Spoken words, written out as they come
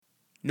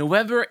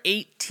November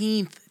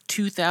 18th,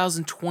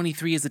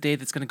 2023 is the day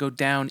that's going to go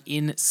down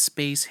in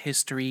space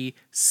history.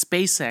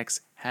 SpaceX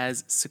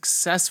has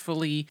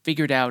successfully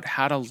figured out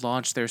how to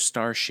launch their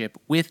Starship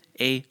with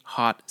a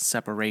hot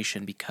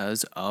separation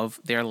because of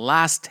their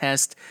last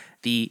test,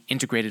 the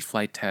Integrated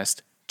Flight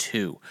Test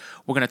 2.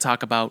 We're going to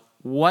talk about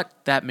what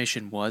that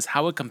mission was,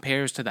 how it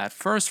compares to that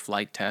first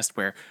flight test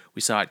where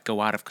we saw it go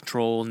out of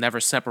control,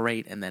 never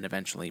separate, and then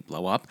eventually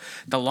blow up.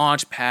 The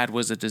launch pad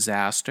was a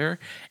disaster,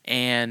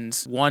 and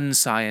one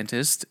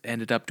scientist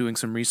ended up doing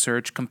some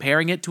research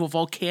comparing it to a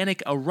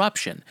volcanic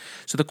eruption.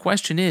 So the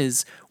question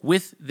is,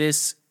 with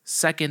this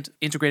second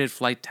integrated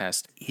flight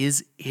test,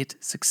 is it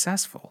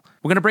successful?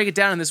 We're going to break it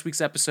down in this week's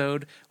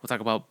episode. We'll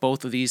talk about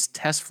both of these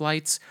test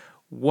flights,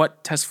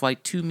 what Test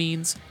Flight 2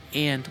 means,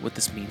 and what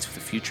this means for the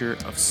future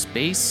of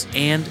space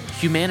and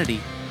humanity.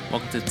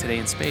 Welcome to Today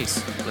in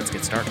Space. Let's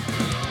get started.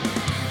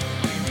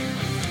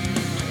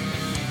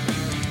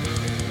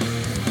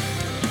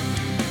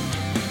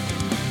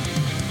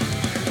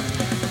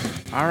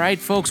 All right,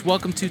 folks,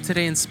 welcome to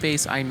Today in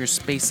Space. I am your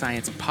space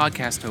science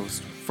podcast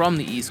host from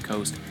the East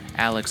Coast,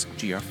 Alex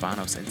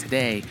Giarfanos, and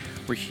today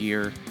we're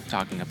here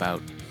talking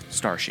about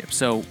Starship.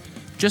 So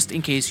just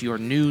in case you're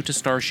new to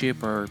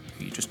Starship or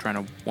you're just trying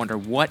to wonder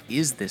what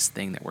is this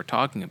thing that we're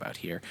talking about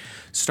here,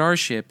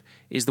 Starship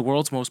is the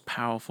world's most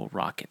powerful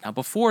rocket. Now,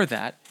 before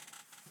that,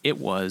 it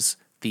was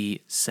the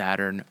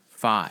Saturn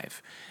V.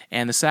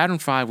 And the Saturn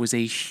V was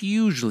a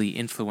hugely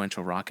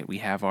influential rocket. We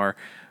have our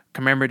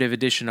commemorative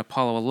edition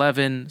Apollo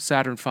 11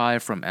 Saturn V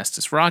from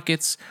Estes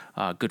Rockets.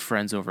 Good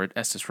friends over at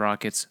Estes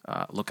Rockets.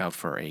 Look out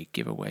for a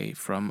giveaway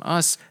from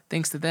us,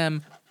 thanks to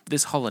them,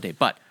 this holiday.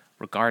 But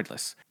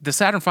regardless, the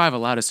Saturn V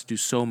allowed us to do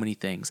so many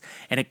things,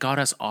 and it got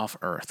us off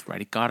Earth, right?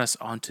 It got us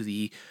onto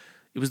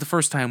it was the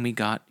first time we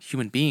got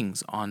human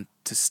beings on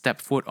to step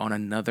foot on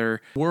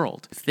another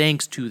world,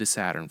 thanks to the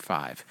Saturn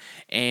V.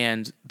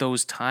 And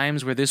those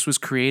times where this was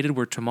created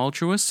were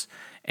tumultuous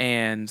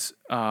and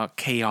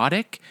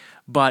chaotic,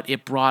 but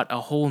it brought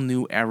a whole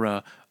new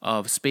era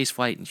of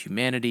spaceflight and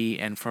humanity,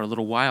 and for a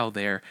little while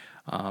there,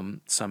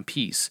 some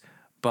peace.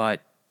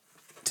 But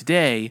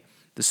today,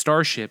 the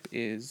Starship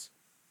is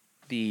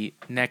the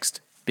next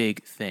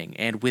big thing.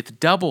 And with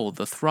double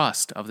the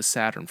thrust of the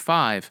Saturn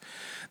V,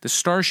 the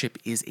Starship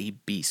is a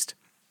beast.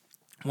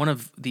 One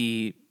of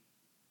the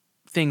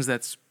things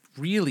that's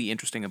really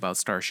interesting about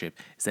Starship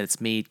is that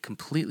it's made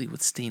completely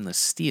with stainless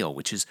steel,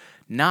 which is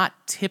not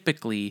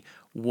typically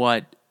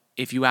what,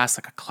 if you ask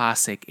like a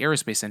classic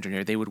aerospace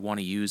engineer, they would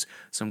want to use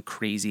some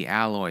crazy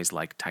alloys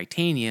like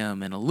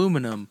titanium and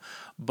aluminum,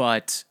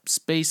 but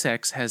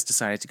SpaceX has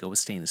decided to go with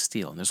stainless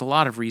steel. And there's a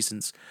lot of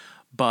reasons,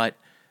 but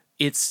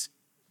it's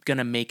going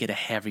to make it a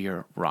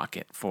heavier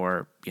rocket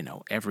for,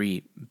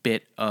 every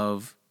bit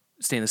of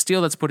stainless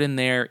steel that's put in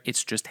there.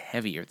 It's just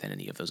heavier than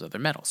any of those other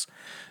metals.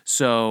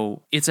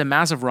 So it's a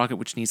massive rocket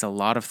which needs a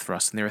lot of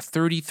thrust, and there are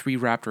 33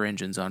 Raptor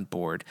engines on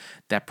board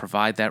that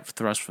provide that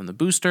thrust from the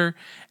booster,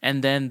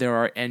 and then there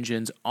are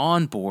engines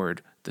on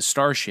board the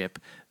Starship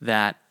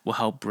that will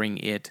help bring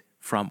it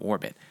from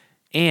orbit.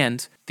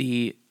 And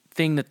the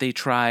thing that they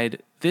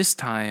tried this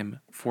time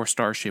for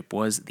Starship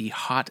was the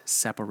hot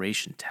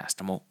separation test,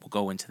 and we'll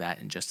go into that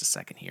in just a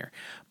second here.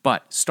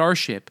 But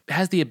Starship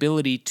has the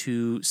ability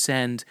to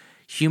send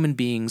human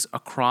beings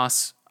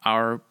across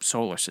our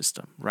solar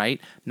system,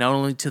 right? Not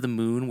only to the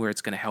moon, where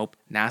it's going to help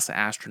NASA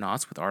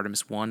astronauts with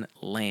Artemis 1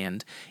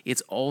 land,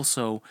 it's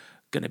also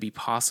going to be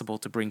possible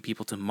to bring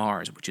people to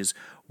Mars, which is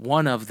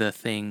one of the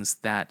things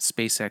that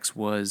SpaceX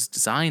was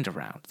designed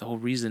around. The whole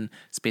reason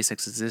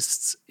SpaceX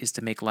exists is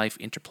to make life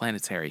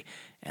interplanetary,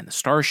 and the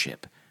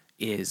Starship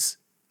is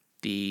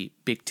the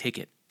big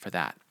ticket for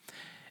that.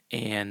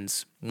 And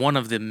one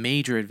of the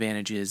major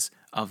advantages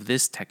of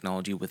this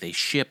technology with a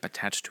ship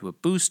attached to a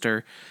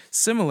booster,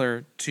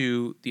 similar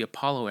to the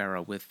Apollo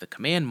era with the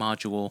command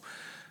module,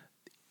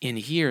 in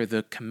here,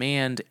 the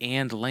command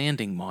and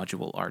landing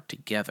module are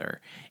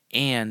together.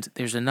 And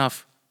there's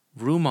enough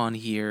room on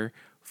here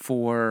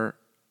for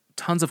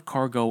tons of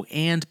cargo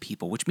and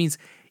people, which means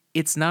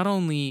it's not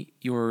only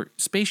your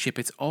spaceship,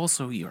 it's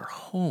also your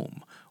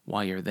home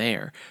while you're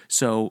there.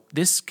 So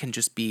this can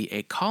just be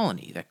a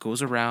colony that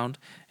goes around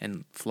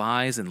and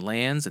flies and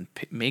lands and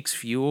makes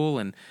fuel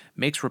and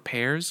makes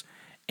repairs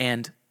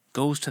and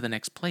goes to the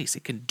next place.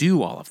 It can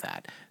do all of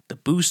that. The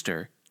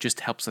booster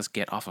just helps us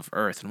get off of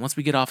Earth. And once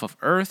we get off of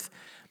Earth,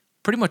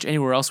 pretty much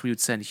anywhere else we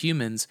would send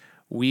humans,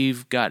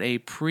 we've got a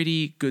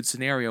pretty good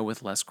scenario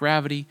with less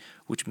gravity,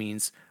 which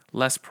means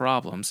less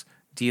problems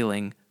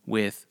dealing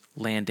with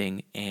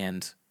landing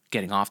and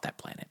getting off that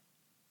planet.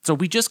 So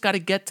we just got to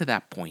get to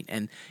that point,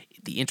 and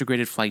the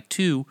Integrated Flight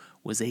 2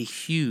 was a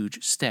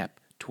huge step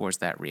towards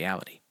that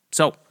reality.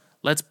 So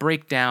let's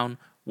break down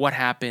what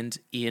happened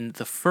in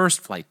the first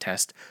flight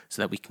test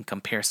so that we can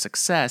compare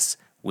success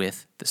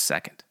with the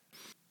second.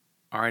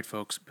 All right,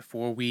 folks,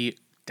 before we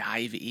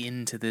dive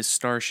into this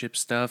Starship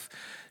stuff,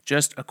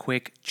 just a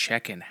quick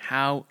check-in.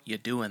 How you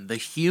doing? The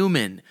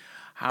human,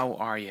 how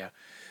are you?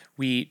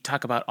 We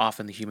talk about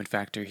often the human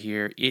factor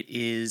here. It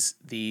is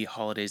the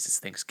holidays. It's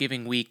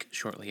Thanksgiving week.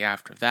 Shortly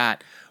after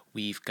that,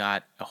 we've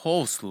got a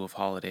whole slew of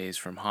holidays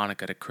from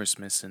Hanukkah to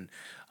Christmas and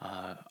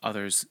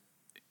others,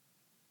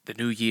 the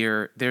New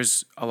Year.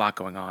 There's a lot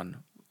going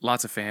on.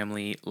 Lots of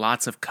family,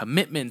 lots of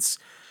commitments.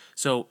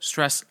 So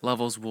stress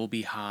levels will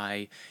be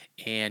high,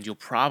 and you'll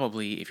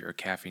probably, if you're a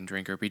caffeine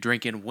drinker, be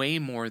drinking way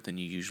more than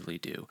you usually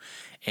do.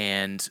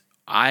 And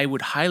I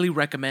would highly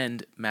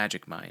recommend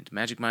Magic Mind.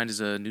 Magic Mind is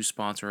a new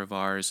sponsor of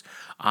ours.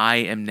 I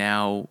am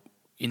now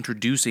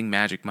introducing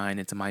Magic Mind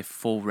into my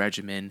full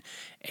regimen,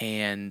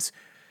 and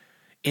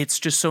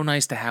it's just so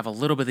nice to have a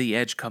little bit of the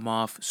edge come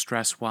off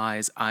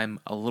stress-wise. I'm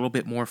a little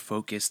bit more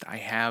focused. I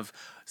have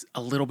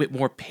a little bit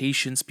more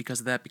patience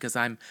because of that, because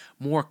I'm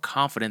more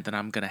confident that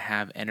I'm going to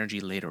have energy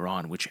later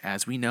on, which,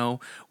 as we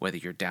know, whether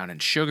you're down in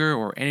sugar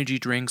or energy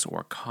drinks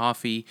or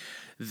coffee,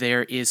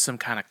 there is some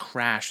kind of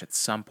crash at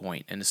some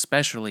point, and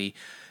especially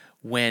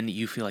when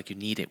you feel like you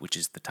need it, which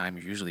is the time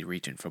you're usually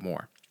reaching for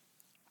more.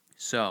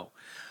 So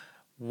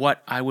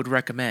what I would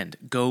recommend,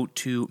 go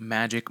to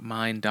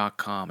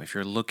magicmind.com if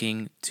you're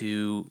looking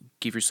to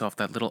give yourself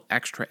that little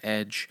extra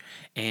edge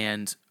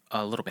and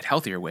a little bit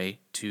healthier way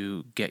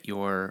to get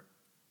your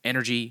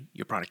energy,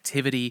 your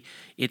productivity.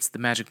 It's the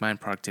Magic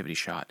Mind Productivity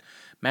Shot.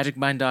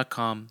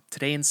 Magicmind.com,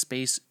 Today in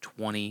Space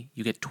 20,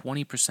 you get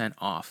 20%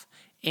 off.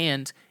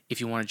 And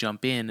if you want to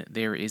jump in,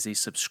 there is a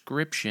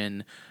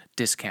subscription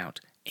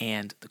discount.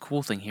 And the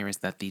cool thing here is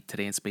that the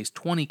Today in Space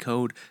 20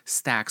 code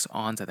stacks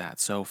onto that.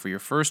 So for your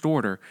first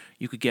order,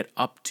 you could get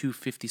up to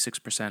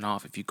 56%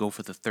 off if you go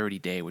for the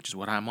 30-day, which is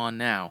what I'm on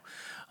now.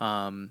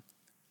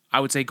 I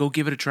would say go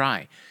give it a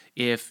try.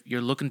 If you're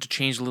looking to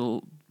change a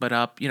little bit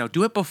up,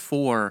 do it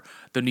before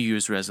the New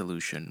Year's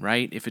resolution,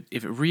 right? If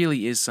it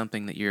really is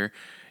something that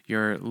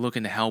you're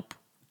looking to help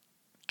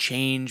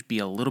change, be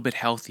a little bit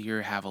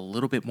healthier, have a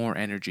little bit more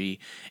energy,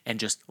 and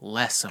just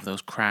less of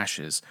those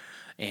crashes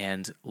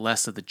and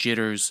less of the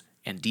jitters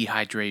and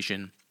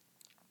dehydration,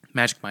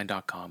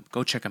 magicmind.com.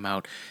 Go check them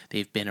out.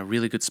 They've been a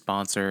really good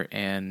sponsor,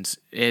 and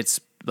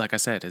it's, like I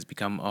said, has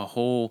become a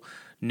whole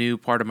new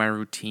part of my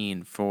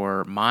routine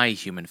for my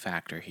human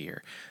factor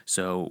here.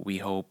 So we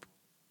hope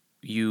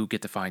you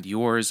get to find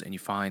yours and you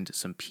find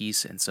some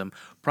peace and some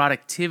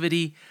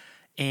productivity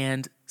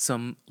and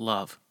some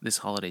love this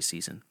holiday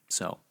season.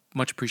 So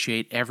much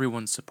appreciate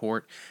everyone's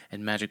support,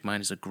 and Magic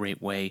Mind is a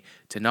great way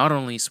to not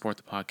only support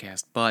the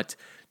podcast, but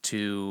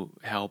to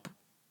help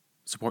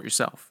support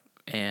yourself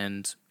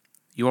and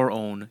your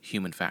own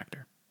human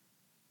factor.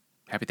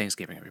 Happy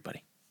Thanksgiving,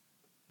 everybody.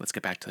 Let's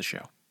get back to the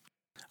show.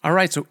 All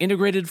right, so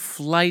Integrated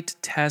Flight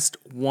Test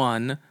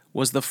 1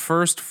 was the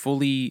first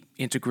fully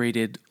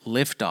integrated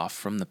liftoff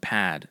from the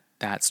pad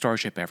that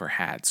Starship ever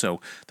had.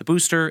 So the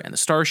booster and the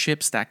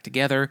Starship stacked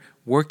together,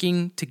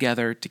 working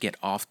together to get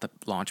off the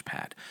launch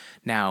pad.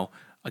 Now,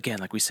 again,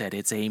 like we said,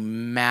 it's a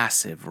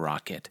massive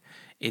rocket.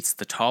 It's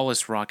the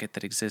tallest rocket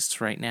that exists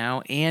right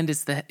now, and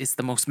it's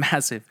the most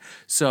massive.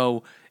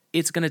 So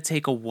it's going to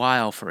take a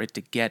while for it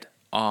to get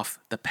off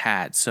the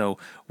pad. So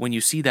when you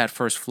see that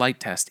first flight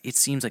test, it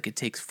seems like it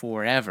takes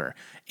forever,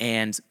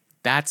 and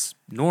that's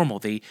normal.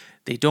 They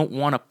don't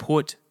want to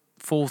put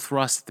full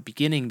thrust at the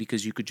beginning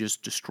because you could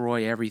just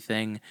destroy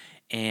everything,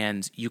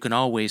 and you can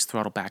always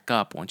throttle back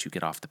up once you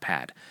get off the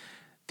pad.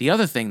 The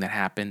other thing that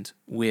happened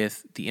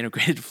with the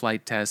integrated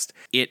flight test,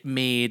 it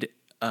made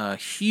a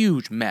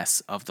huge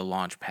mess of the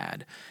launch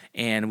pad.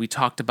 And we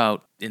talked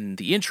about in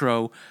the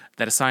intro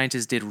that a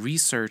scientist did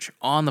research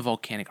on the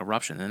volcanic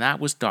eruption, and that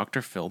was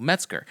Dr. Phil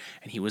Metzger.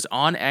 And he was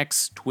on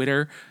X,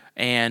 Twitter,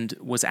 and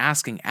was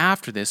asking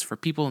after this for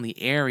people in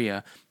the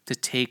area to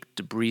take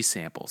debris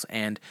samples.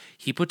 And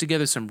he put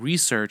together some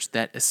research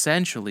that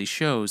essentially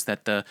shows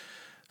that the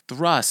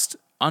thrust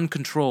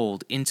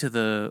uncontrolled into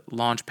the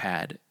launch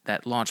pad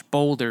that launched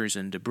boulders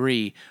and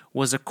debris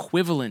was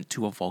equivalent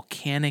to a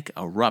volcanic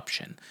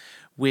eruption,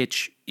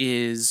 which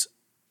is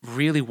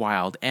really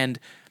wild. And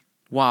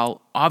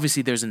while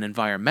obviously there's an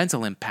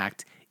environmental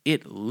impact,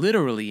 it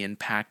literally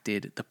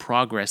impacted the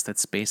progress that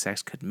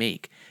SpaceX could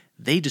make.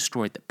 They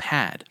destroyed the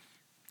pad.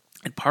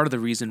 And part of the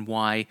reason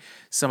why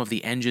some of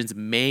the engines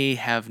may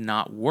have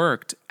not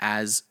worked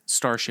as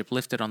Starship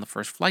lifted on the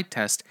first flight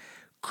test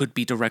could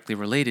be directly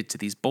related to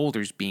these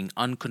boulders being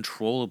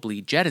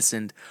uncontrollably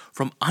jettisoned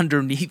from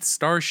underneath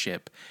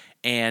Starship.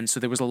 And so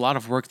there was a lot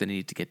of work that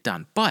needed to get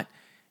done. But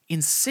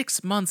in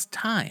 6 months'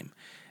 time,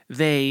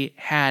 they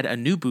had a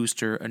new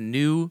booster, a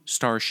new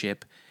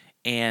Starship,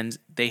 and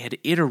they had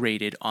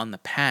iterated on the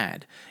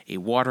pad, a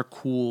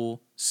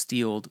water-cool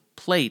steeled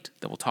plate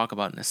that we'll talk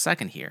about in a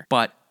second here.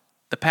 But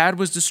the pad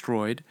was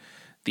destroyed.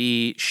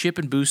 The ship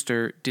and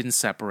booster didn't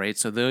separate,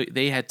 so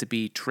they had to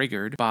be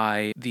triggered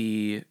by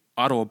the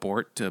auto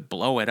abort to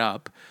blow it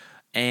up,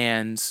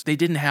 and they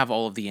didn't have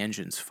all of the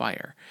engines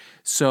fire.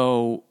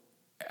 So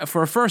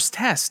for a first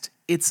test,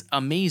 it's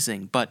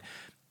amazing, but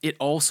it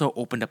also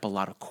opened up a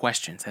lot of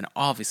questions and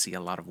obviously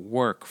a lot of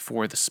work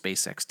for the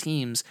SpaceX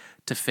teams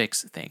to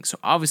fix things. So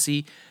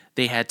obviously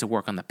they had to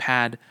work on the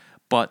pad,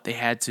 but they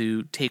had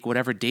to take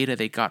whatever data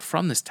they got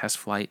from this test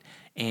flight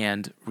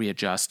and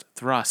readjust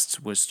thrusts,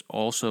 which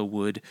also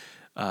would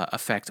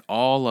affect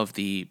all of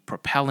the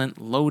propellant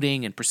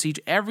loading and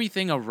procedure.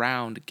 Everything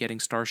around getting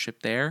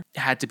Starship there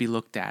had to be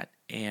looked at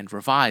and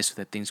revised so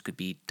that things could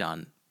be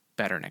done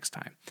better next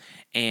time.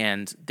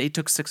 And they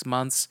took 6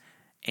 months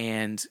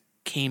and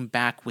came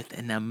back with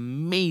an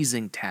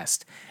amazing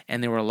test.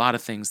 And there were a lot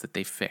of things that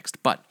they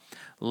fixed. But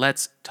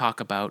let's talk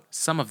about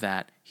some of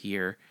that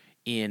here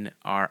in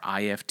our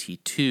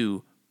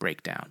IFT2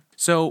 breakdown.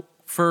 So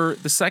for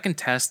the second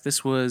test,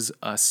 this was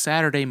a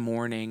Saturday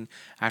morning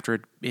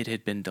after it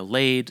had been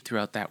delayed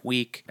throughout that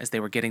week. As they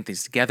were getting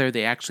things together,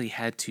 they actually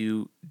had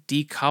to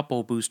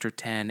decouple Booster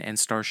 10 and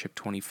Starship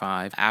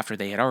 25 after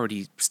they had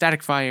already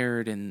static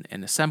fired and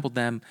assembled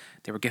them.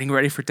 They were getting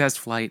ready for test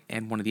flight,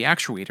 and one of the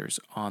actuators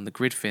on the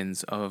grid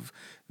fins of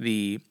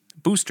the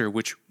booster,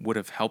 which would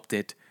have helped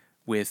it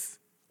with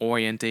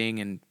orienting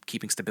and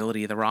keeping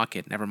stability of the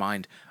rocket, never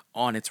mind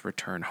on its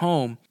return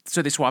home.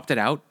 So they swapped it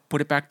out, put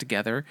it back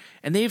together,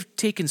 and they've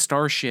taken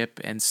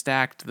Starship and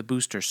stacked the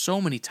booster so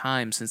many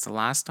times since the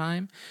last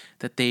time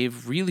that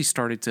they've really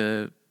started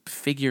to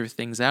figure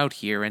things out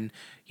here. And,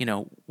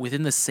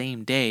 within the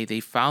same day, they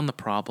found the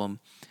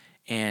problem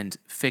and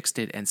fixed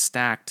it and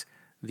stacked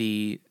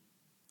the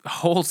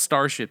whole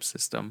Starship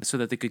system so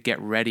that they could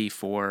get ready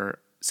for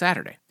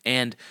Saturday.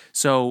 And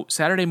so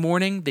Saturday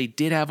morning, they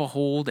did have a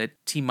hold at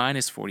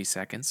T-minus 40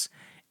 seconds,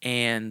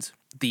 and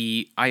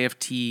the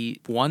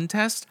IFT-1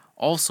 test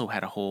also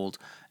had a hold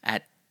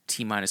at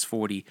T-minus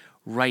 40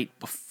 right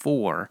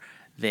before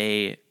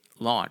they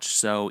launched.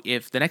 So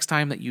if the next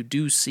time that you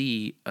do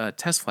see a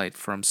test flight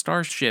from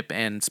Starship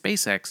and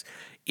SpaceX,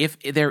 if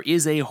there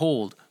is a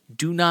hold,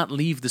 do not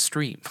leave the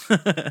stream.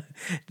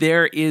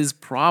 There is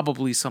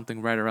probably something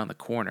right around the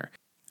corner.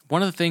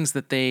 One of the things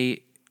that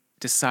they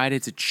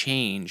decided to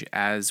change,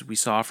 as we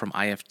saw from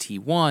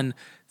IFT-1,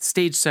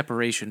 stage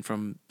separation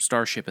from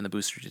Starship and the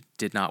booster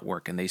did not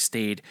work, and they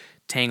stayed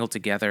tangled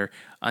together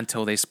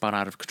until they spun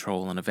out of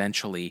control, and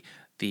eventually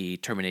the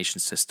termination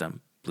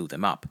system blew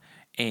them up.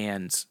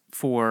 And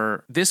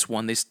for this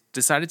one, they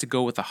decided to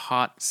go with a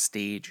hot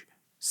stage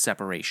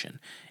separation.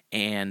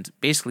 And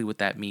basically what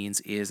that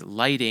means is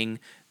lighting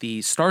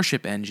the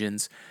Starship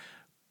engines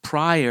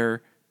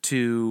prior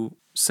to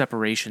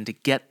separation to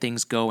get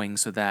things going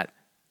so that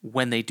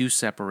when they do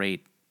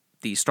separate,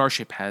 the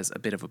Starship has a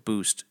bit of a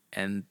boost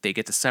and they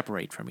get to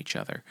separate from each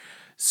other.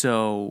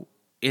 So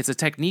it's a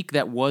technique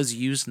that was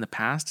used in the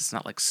past. It's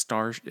not like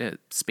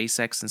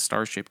SpaceX and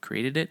Starship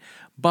created it,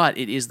 but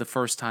it is the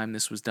first time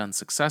this was done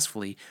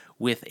successfully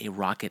with a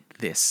rocket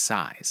this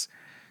size.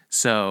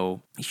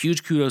 So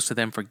huge kudos to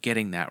them for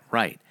getting that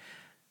right.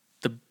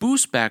 The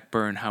boost back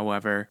burn,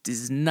 however,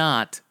 is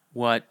not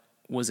what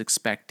was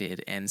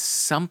expected, and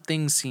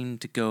something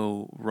seemed to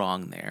go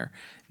wrong there.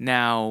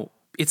 Now,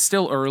 it's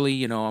still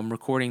early. I'm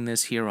recording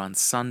this here on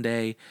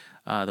Sunday,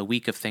 the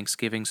week of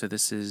Thanksgiving, so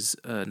this is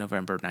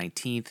November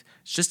 19th.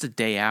 It's just a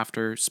day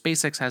after.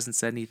 SpaceX hasn't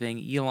said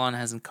anything. Elon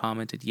hasn't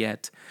commented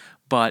yet,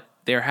 but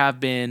there have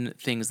been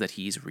things that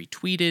he's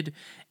retweeted,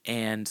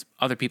 and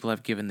other people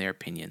have given their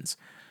opinions.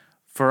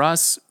 For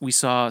us, we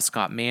saw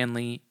Scott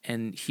Manley,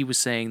 and he was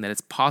saying that it's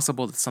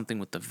possible that something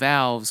with the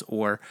valves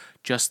or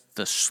just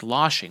the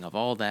sloshing of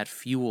all that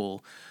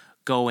fuel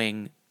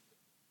going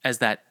as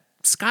that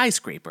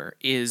skyscraper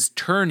is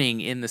turning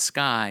in the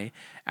sky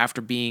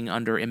after being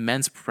under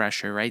immense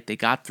pressure, right? They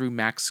got through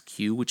max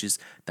Q, which is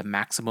the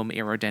maximum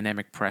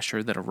aerodynamic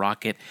pressure that a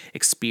rocket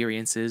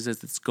experiences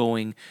as it's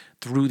going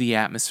through the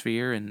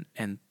atmosphere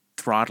and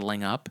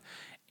throttling up.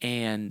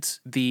 And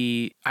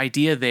the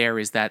idea there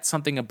is that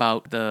something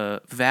about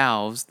the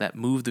valves that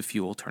move the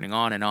fuel turning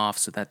on and off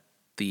so that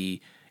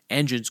the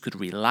engines could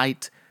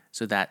relight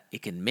so that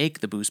it can make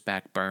the boost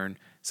back burn,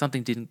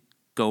 something didn't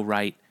go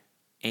right,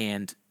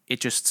 and it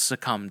just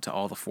succumbed to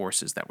all the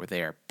forces that were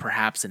there.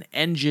 Perhaps an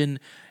engine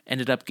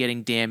ended up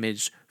getting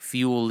damaged,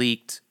 fuel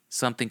leaked,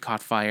 something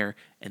caught fire,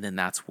 and then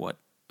that's what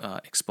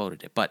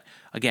exploded it. But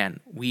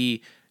again,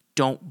 we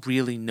don't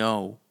really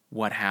know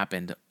what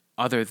happened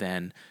other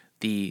than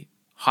the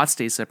hot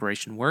stage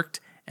separation worked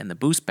and the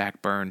boost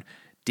back burn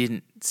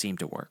didn't seem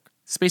to work.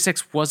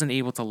 SpaceX wasn't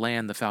able to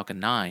land the Falcon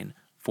 9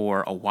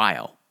 for a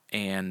while,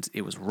 and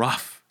it was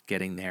rough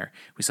getting there.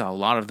 We saw a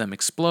lot of them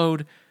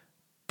explode,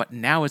 but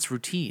now it's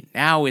routine.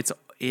 Now it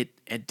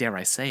dare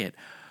I say it,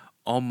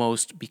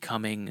 almost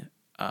becoming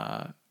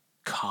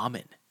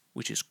common,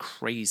 which is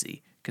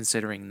crazy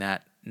considering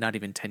that not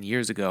even 10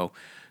 years ago,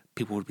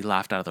 people would be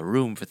laughed out of the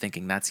room for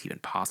thinking that's even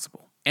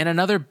possible. And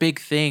another big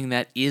thing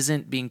that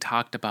isn't being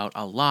talked about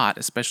a lot,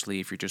 especially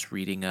if you're just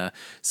reading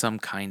some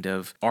kind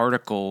of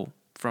article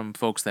from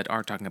folks that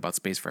aren't talking about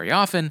space very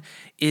often,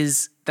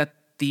 is that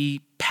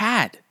the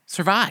pad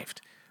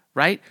survived,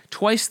 right?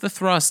 Twice the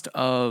thrust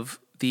of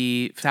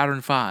the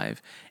Saturn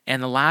V,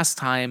 and the last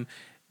time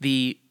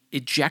the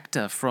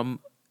ejecta from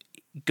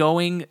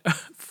going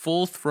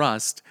full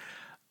thrust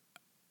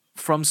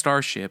from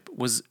Starship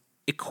was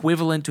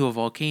equivalent to a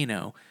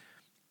volcano.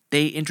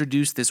 They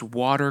introduced this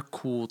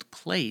water-cooled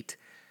plate,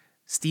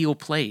 steel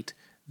plate,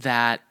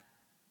 that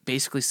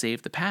basically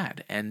saved the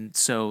pad. And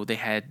so they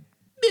had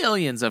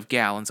millions of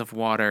gallons of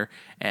water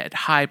at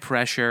high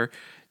pressure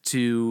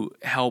to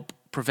help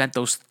prevent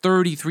those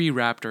 33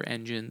 Raptor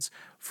engines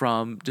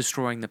from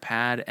destroying the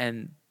pad,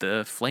 and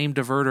the flame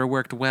diverter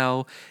worked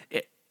well.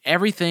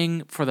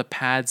 Everything for the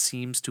pad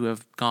seems to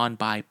have gone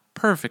by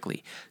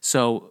perfectly.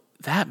 So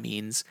that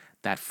means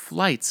that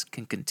flights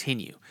can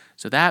continue.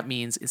 So that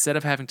means instead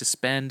of having to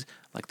spend,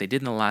 like they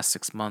did in the last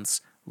 6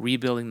 months,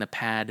 rebuilding the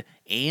pad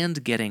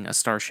and getting a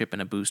Starship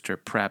and a booster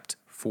prepped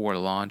for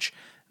launch,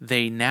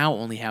 they now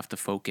only have to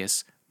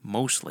focus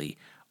mostly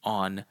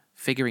on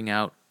figuring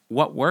out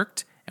what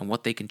worked and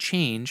what they can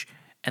change,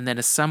 and then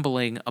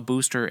assembling a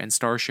booster and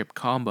Starship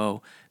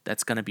combo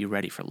that's going to be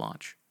ready for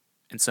launch.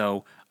 And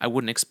so I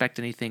wouldn't expect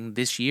anything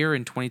this year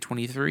in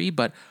 2023,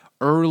 but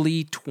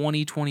early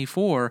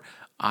 2024,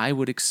 I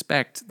would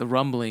expect the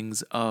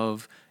rumblings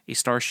of a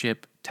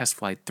Starship Test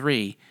Flight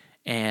 3,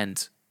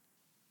 and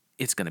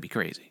it's going to be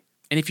crazy.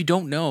 And if you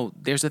don't know,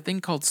 there's a thing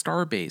called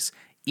Starbase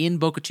in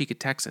Boca Chica,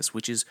 Texas,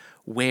 which is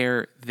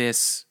where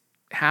this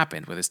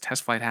happened, where this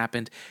test flight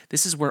happened.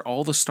 This is where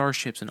all the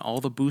Starships and all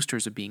the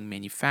boosters are being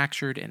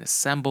manufactured and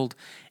assembled,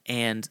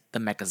 and the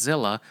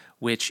Mechazilla,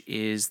 which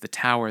is the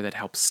tower that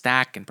helps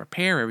stack and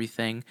prepare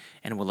everything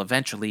and will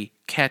eventually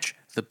catch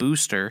the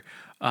booster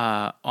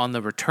on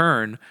the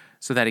return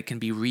so that it can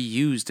be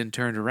reused and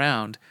turned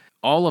around.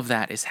 All of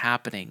that is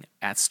happening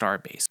at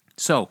Starbase.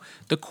 So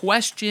the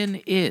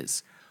question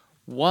is,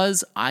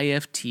 was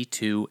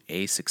IFT2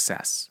 a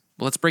success?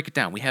 Well, let's break it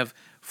down. We have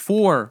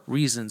 4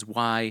 reasons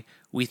why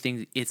we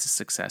think it's a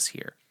success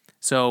here.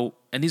 So,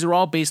 and these are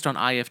all based on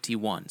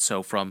IFT1.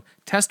 So from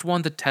test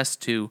 1 to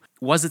test 2,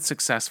 was it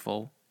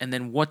successful? And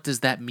then what does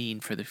that mean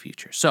for the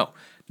future? So,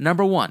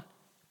 number 1,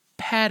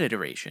 pad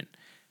iteration.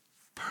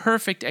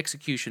 Perfect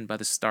execution by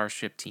the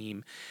Starship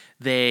team.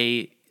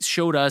 They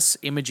showed us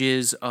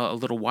images a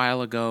little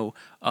while ago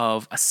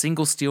of a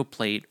single steel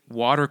plate,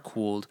 water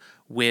cooled,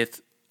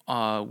 with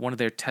one of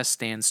their test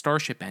stand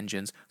Starship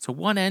engines. So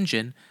one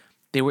engine,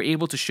 they were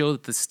able to show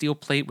that the steel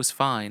plate was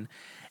fine,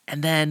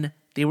 and then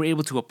they were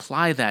able to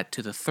apply that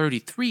to the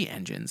 33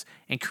 engines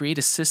and create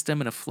a system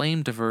and a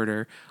flame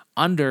diverter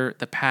under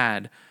the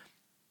pad,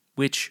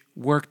 which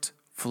worked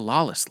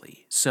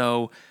flawlessly.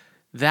 So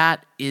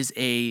that is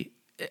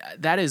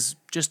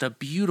just a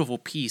beautiful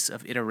piece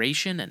of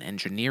iteration and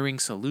engineering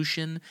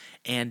solution,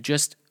 and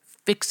just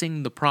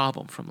fixing the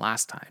problem from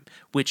last time,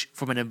 which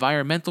from an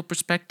environmental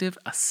perspective,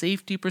 a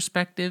safety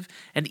perspective,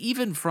 and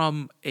even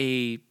from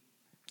a,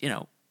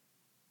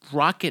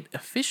 rocket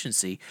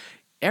efficiency,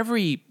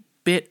 every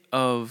bit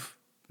of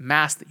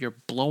mass that you're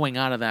blowing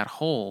out of that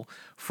hole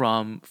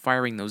from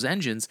firing those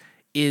engines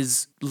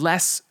is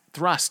less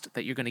thrust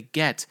that you're going to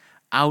get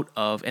out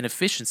of an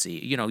efficiency.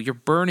 You're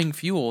burning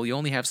fuel, you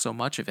only have so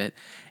much of it,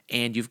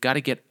 and you've got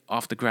to get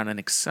off the ground and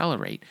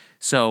accelerate.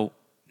 So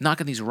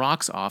knocking these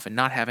rocks off and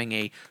not having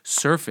a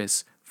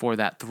surface for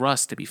that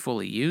thrust to be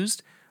fully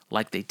used,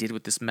 like they did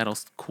with this metal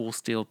cool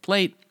steel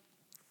plate,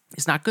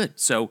 is not good.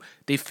 So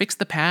they fixed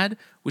the pad,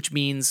 which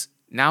means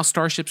now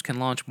Starships can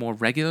launch more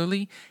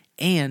regularly,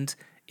 and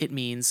it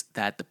means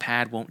that the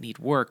pad won't need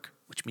work,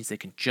 which means they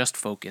can just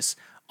focus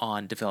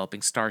on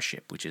developing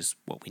Starship, which is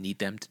what we need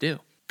them to do.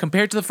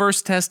 Compared to the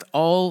first test,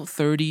 all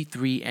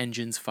 33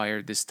 engines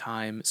fired this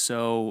time,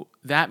 so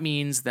that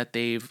means that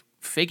they've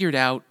figured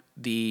out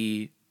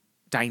the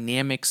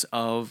dynamics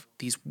of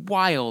these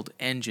wild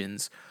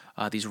engines,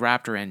 these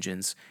Raptor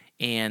engines,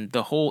 and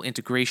the whole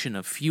integration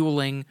of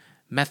fueling,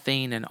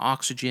 methane and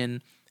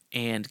oxygen,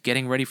 and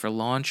getting ready for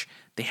launch.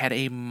 They had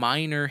a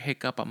minor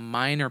hiccup, a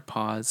minor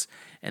pause,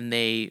 and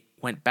they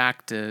went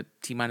back to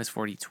T-minus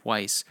 40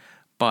 twice.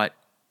 But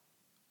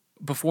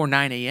before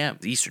 9 a.m.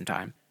 Eastern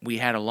time, we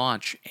had a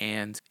launch,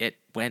 and it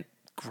went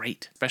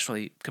great,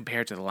 especially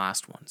compared to the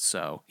last one.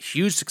 So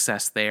huge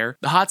success there.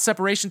 The hot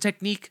separation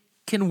technique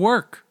can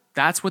work.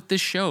 That's what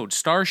this showed.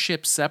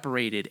 Starship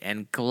separated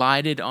and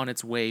glided on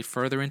its way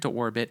further into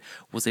orbit,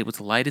 was able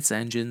to light its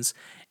engines,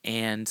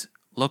 and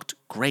looked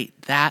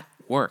great. That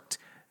worked.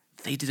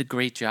 They did a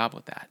great job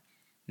with that.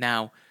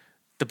 Now,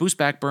 the boost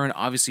back burn,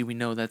 obviously we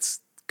know that's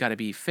got to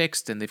be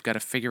fixed, and they've got to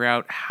figure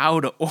out how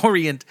to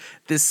orient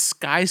this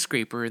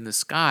skyscraper in the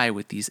sky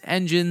with these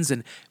engines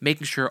and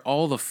making sure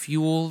all the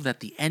fuel that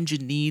the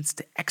engine needs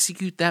to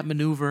execute that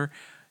maneuver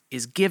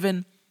is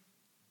given.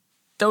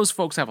 Those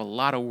folks have a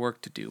lot of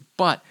work to do,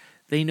 but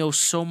they know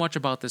so much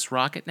about this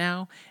rocket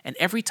now, and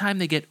every time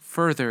they get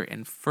further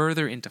and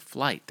further into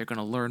flight, they're going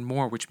to learn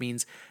more, which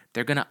means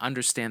they're going to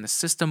understand the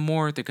system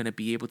more, they're going to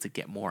be able to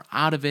get more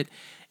out of it,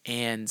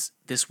 and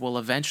this will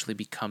eventually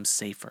become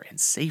safer and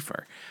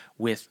safer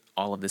with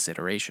all of this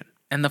iteration.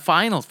 And the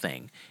final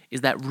thing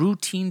is that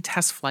routine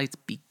test flights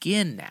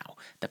begin now.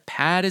 The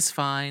pad is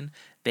fine,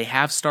 they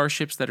have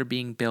Starships that are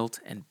being built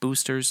and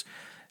boosters.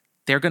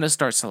 They're going to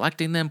start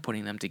selecting them,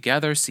 putting them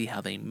together, see how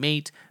they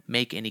mate,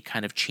 make any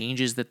kind of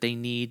changes that they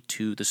need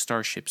to the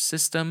Starship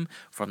system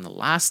from the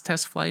last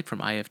test flight from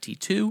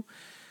IFT2.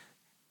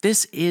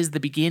 this is the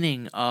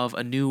beginning of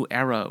a new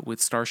era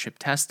with Starship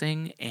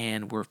testing,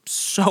 and we're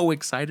so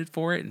excited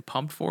for it and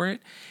pumped for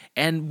it,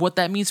 and what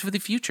that means for the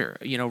future.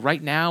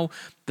 Right now,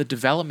 the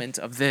development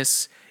of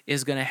this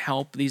is going to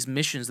help these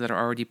missions that are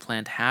already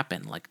planned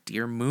happen, like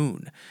Dear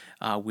Moon,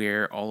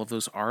 where all of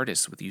those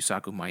artists with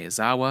Yusaku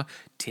Maezawa,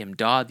 Tim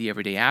Dodd, the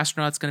everyday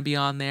astronaut, is going to be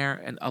on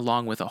there, and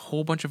along with a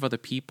whole bunch of other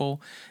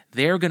people.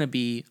 They're going to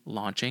be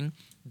launching.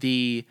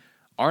 The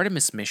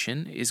Artemis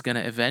mission is going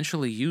to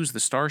eventually use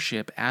the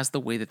Starship as the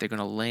way that they're going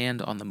to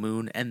land on the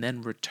moon and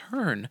then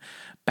return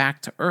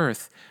back to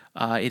Earth.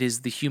 It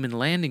is the human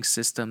landing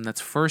system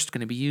that's first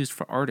going to be used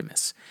for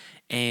Artemis.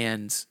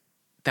 And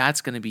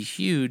that's going to be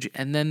huge.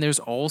 And then there's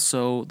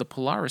also the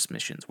Polaris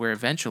missions, where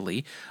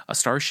eventually a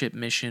Starship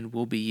mission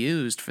will be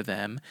used for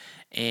them.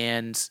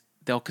 And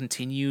they'll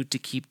continue to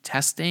keep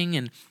testing,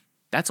 and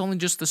that's only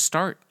just the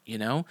start.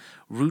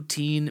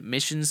 Routine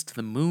missions to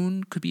the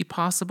moon could be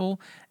possible,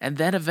 and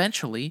then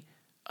eventually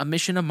a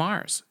mission to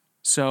Mars.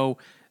 So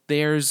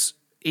there's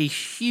a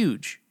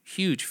huge,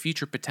 huge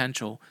future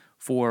potential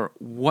for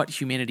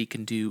what humanity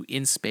can do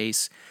in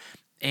space,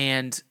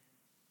 and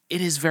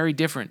it is very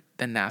different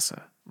than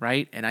NASA,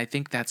 right? And I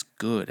think that's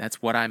good.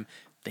 That's what I'm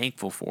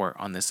thankful for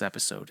on this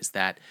episode, is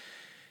that,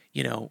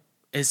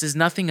 this is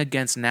nothing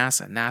against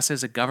NASA. NASA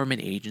is a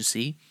government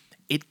agency.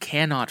 It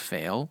cannot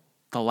fail.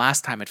 The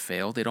last time it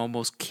failed, it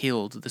almost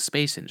killed the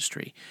space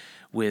industry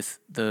with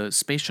the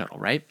space shuttle,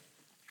 right?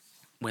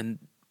 When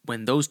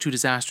those two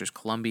disasters,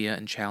 Columbia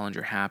and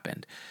Challenger,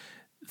 happened,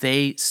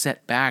 they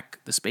set back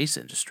the space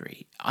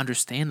industry.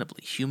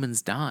 Understandably,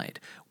 humans died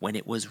when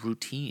it was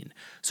routine.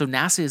 So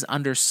NASA is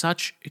under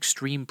such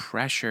extreme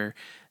pressure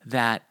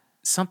that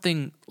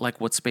something like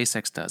what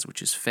SpaceX does,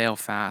 which is fail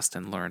fast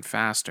and learn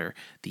faster,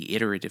 the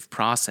iterative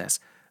process,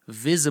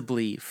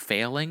 visibly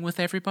failing with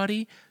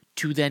everybody,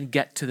 to then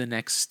get to the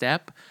next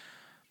step,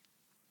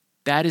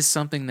 that is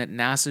something that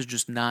NASA is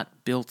just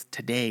not built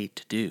today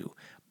to do.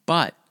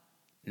 But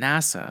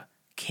NASA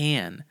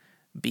can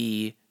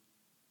be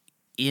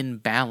in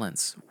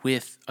balance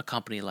with a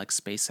company like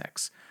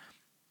SpaceX.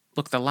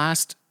 Look, the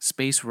last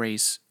space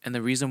race, and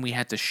the reason we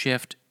had to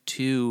shift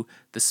to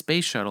the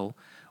space shuttle,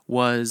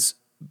 was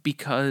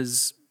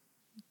because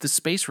the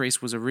space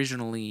race was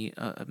originally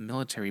a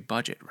military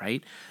budget,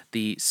 right?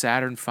 The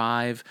Saturn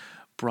V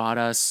brought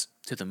us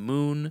to the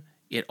moon.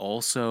 It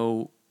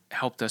also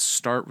helped us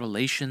start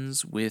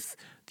relations with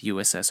the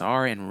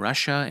USSR and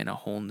Russia in a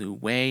whole new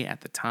way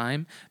at the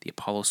time, the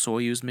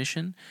Apollo-Soyuz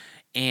mission.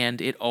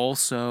 And it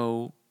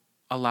also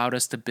allowed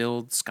us to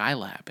build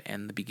Skylab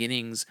and the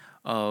beginnings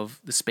of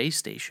the space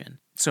station.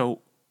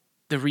 So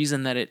the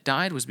reason that it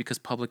died was because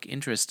public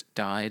interest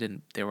died,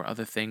 and there were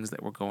other things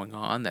that were going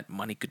on that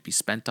money could be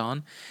spent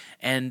on.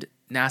 And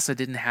NASA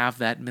didn't have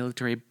that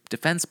military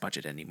defense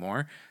budget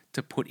anymore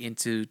to put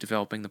into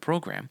developing the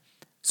program.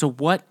 So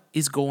what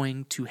is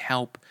going to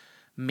help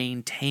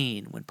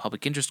maintain when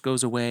public interest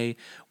goes away,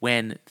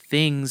 when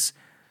things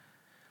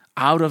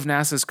out of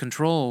NASA's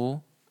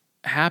control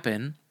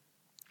happen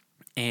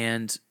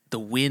and the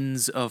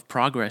winds of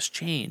progress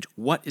change?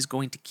 What is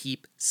going to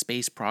keep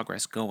space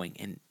progress going?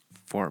 And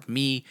for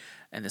me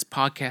and this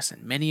podcast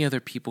and many other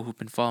people who've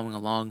been following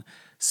along,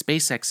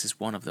 SpaceX is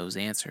one of those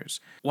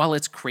answers. While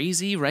it's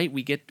crazy, right?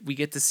 We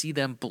get to see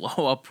them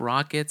blow up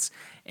rockets,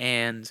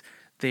 and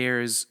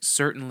there's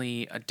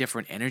certainly a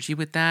different energy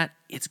with that.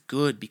 It's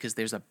good because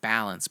there's a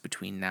balance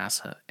between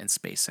NASA and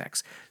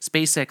SpaceX.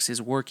 SpaceX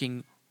is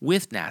working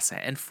with NASA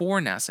and for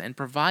NASA and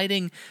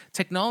providing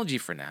technology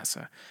for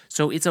NASA.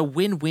 So it's a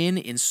win-win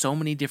in so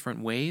many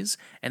different ways,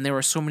 and there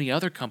are so many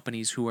other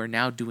companies who are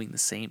now doing the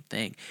same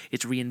thing.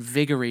 It's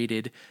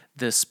reinvigorated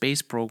the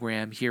space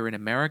program here in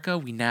America.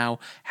 We now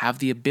have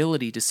the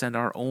ability to send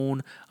our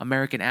own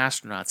American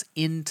astronauts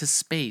into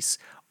space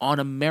on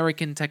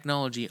American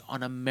technology,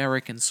 on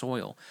American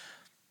soil.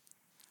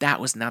 That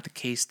was not the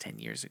case 10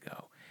 years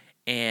ago.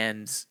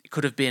 And it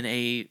could have been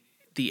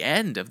the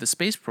end of the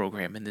space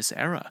program in this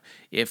era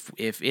if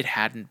it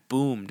hadn't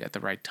boomed at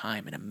the right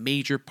time. And a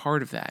major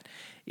part of that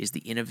is the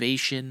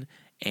innovation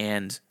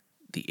and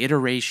the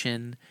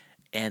iteration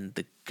and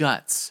the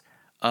guts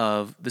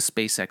of the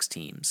SpaceX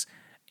teams.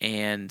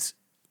 And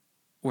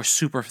we're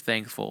super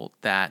thankful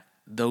that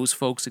those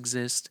folks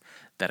exist,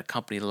 that a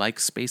company like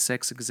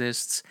SpaceX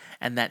exists,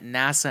 and that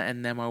NASA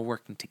and them are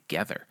working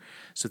together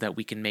so that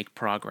we can make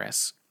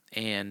progress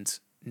and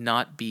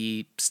not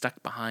be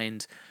stuck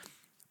behind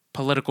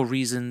political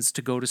reasons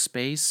to go to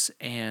space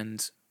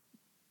and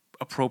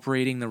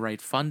appropriating the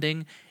right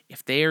funding.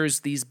 If there's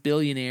these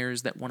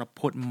billionaires that want to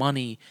put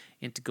money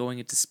into going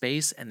into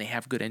space and they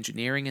have good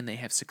engineering and they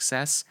have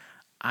success,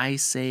 I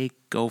say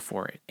go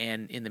for it.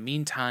 And in the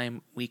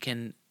meantime, we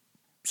can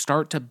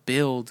start to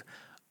build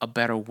a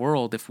better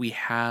world if we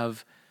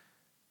have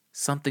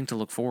something to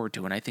look forward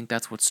to. And I think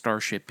that's what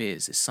Starship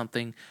is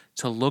something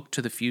to look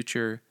to the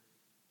future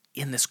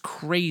in this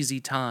crazy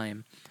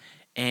time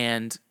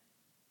and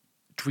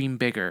dream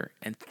bigger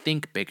and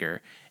think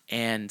bigger.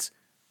 And,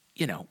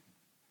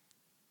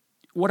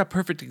 what a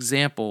perfect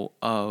example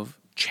of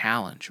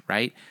challenge,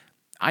 right?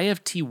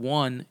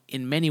 IFT-1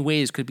 in many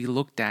ways could be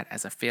looked at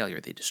as a failure.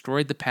 They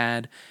destroyed the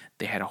pad.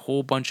 They had a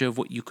whole bunch of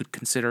what you could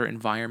consider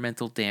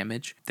environmental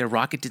damage. Their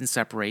rocket didn't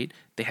separate.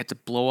 They had to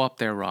blow up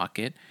their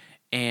rocket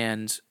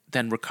and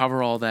then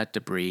recover all that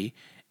debris.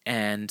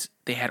 And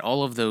they had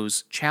all of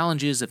those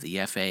challenges of the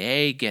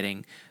FAA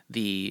getting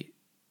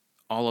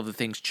all of the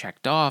things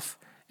checked off,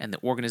 and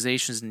the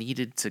organizations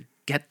needed to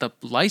get the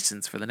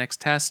license for the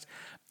next test.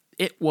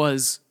 It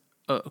was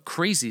a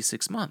crazy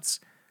 6 months.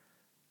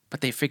 But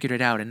they figured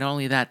it out. And not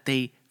only that,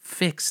 they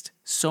fixed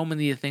so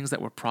many of the things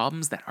that were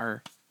problems that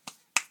are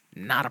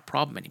not a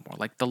problem anymore,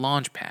 like the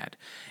launch pad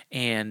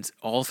and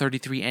all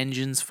 33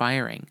 engines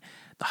firing.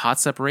 The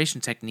hot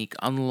separation technique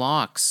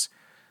unlocks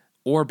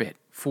orbit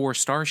for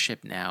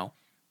Starship now.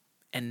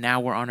 And now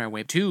we're on our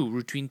way to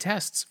routine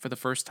tests for the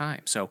first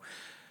time. So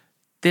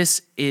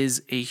this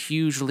is a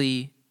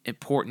hugely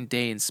important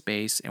day in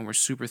space, and we're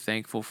super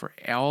thankful for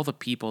all the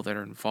people that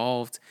are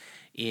involved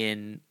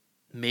in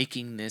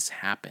making this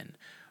happen.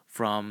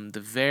 From the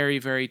very,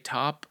 very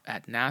top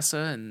at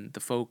NASA and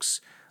the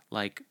folks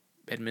like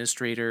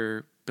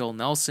Administrator Bill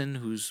Nelson,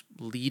 who's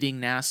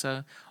leading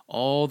NASA,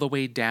 all the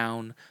way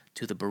down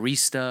to the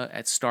barista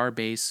at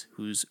Starbase,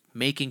 who's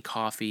making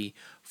coffee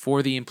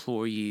for the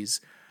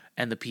employees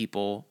and the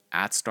people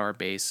at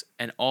Starbase,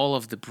 and all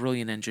of the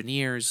brilliant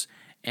engineers.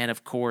 And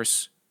of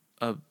course,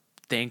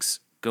 thanks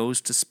goes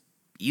to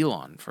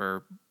Elon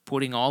for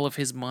putting all of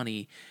his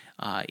money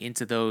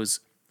into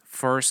those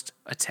first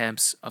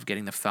attempts of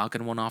getting the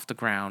Falcon 1 off the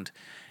ground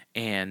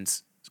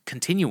and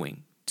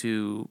continuing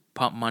to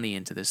pump money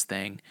into this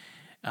thing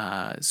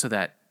so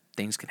that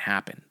things can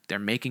happen. They're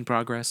making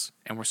progress,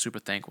 and we're super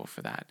thankful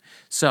for that.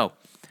 So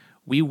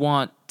we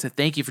want to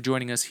thank you for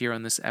joining us here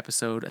on this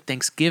episode, a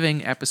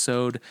Thanksgiving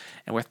episode,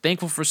 and we're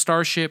thankful for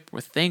Starship.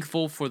 We're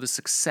thankful for the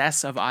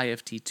success of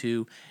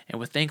IFT2, and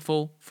we're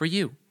thankful for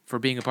you for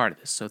being a part of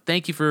this. So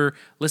thank you for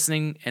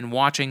listening and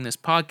watching this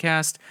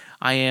podcast.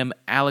 I am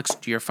Alex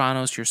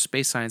Giorfanos, your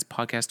space science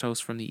podcast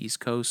host from the East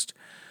Coast.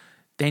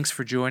 Thanks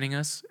for joining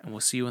us, and we'll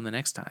see you in the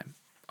next time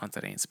on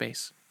Today in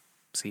Space.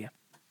 See ya.